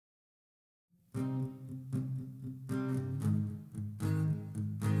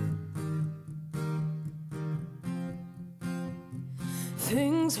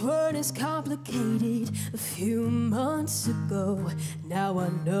Things weren't as complicated a few months ago. Now I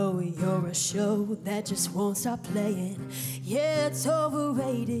know you're a show that just won't stop playing. Yeah, it's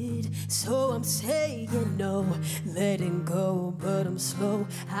overrated, so I'm saying no. Letting go, but I'm slow.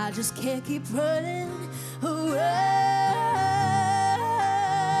 I just can't keep running around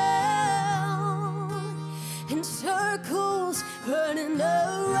in circles, running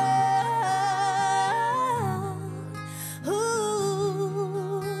around.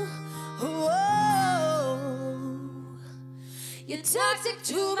 You're toxic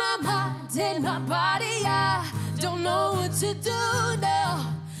to my mind and my body. I don't know what to do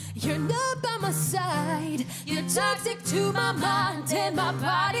now. You're not by my side. You're toxic to my mind and my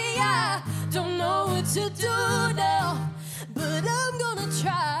body. I don't know what to do now, but I'm gonna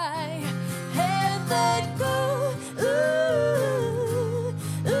try and let go.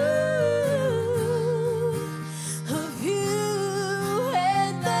 Of you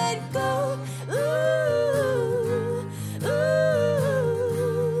and let go.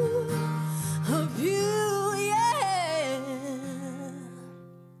 Of you, yeah.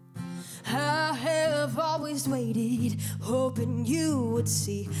 I have always waited, hoping you would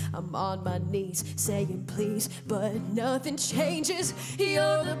see. I'm on my knees, saying please, but nothing changes.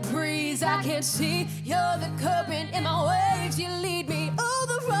 You're the breeze I can't see. You're the current in my waves. You lead me all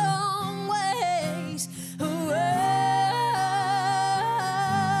the wrong ways. Around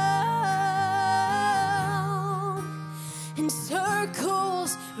in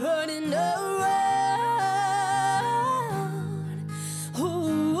circles, running around.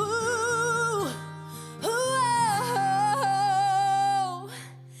 Ooh,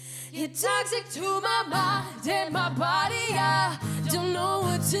 you're toxic to my mind and my body. I don't know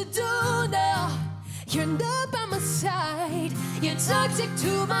what to do now. You're not by my side. You're toxic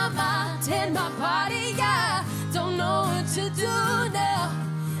to my mind and my body. I don't know what to do now,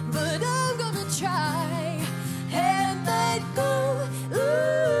 but I'm gonna try and let go.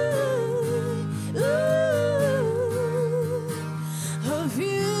 Of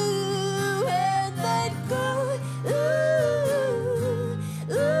you and let go.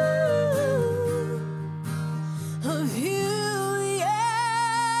 Of you,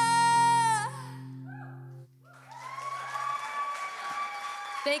 yeah.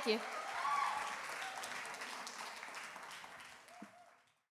 Thank you.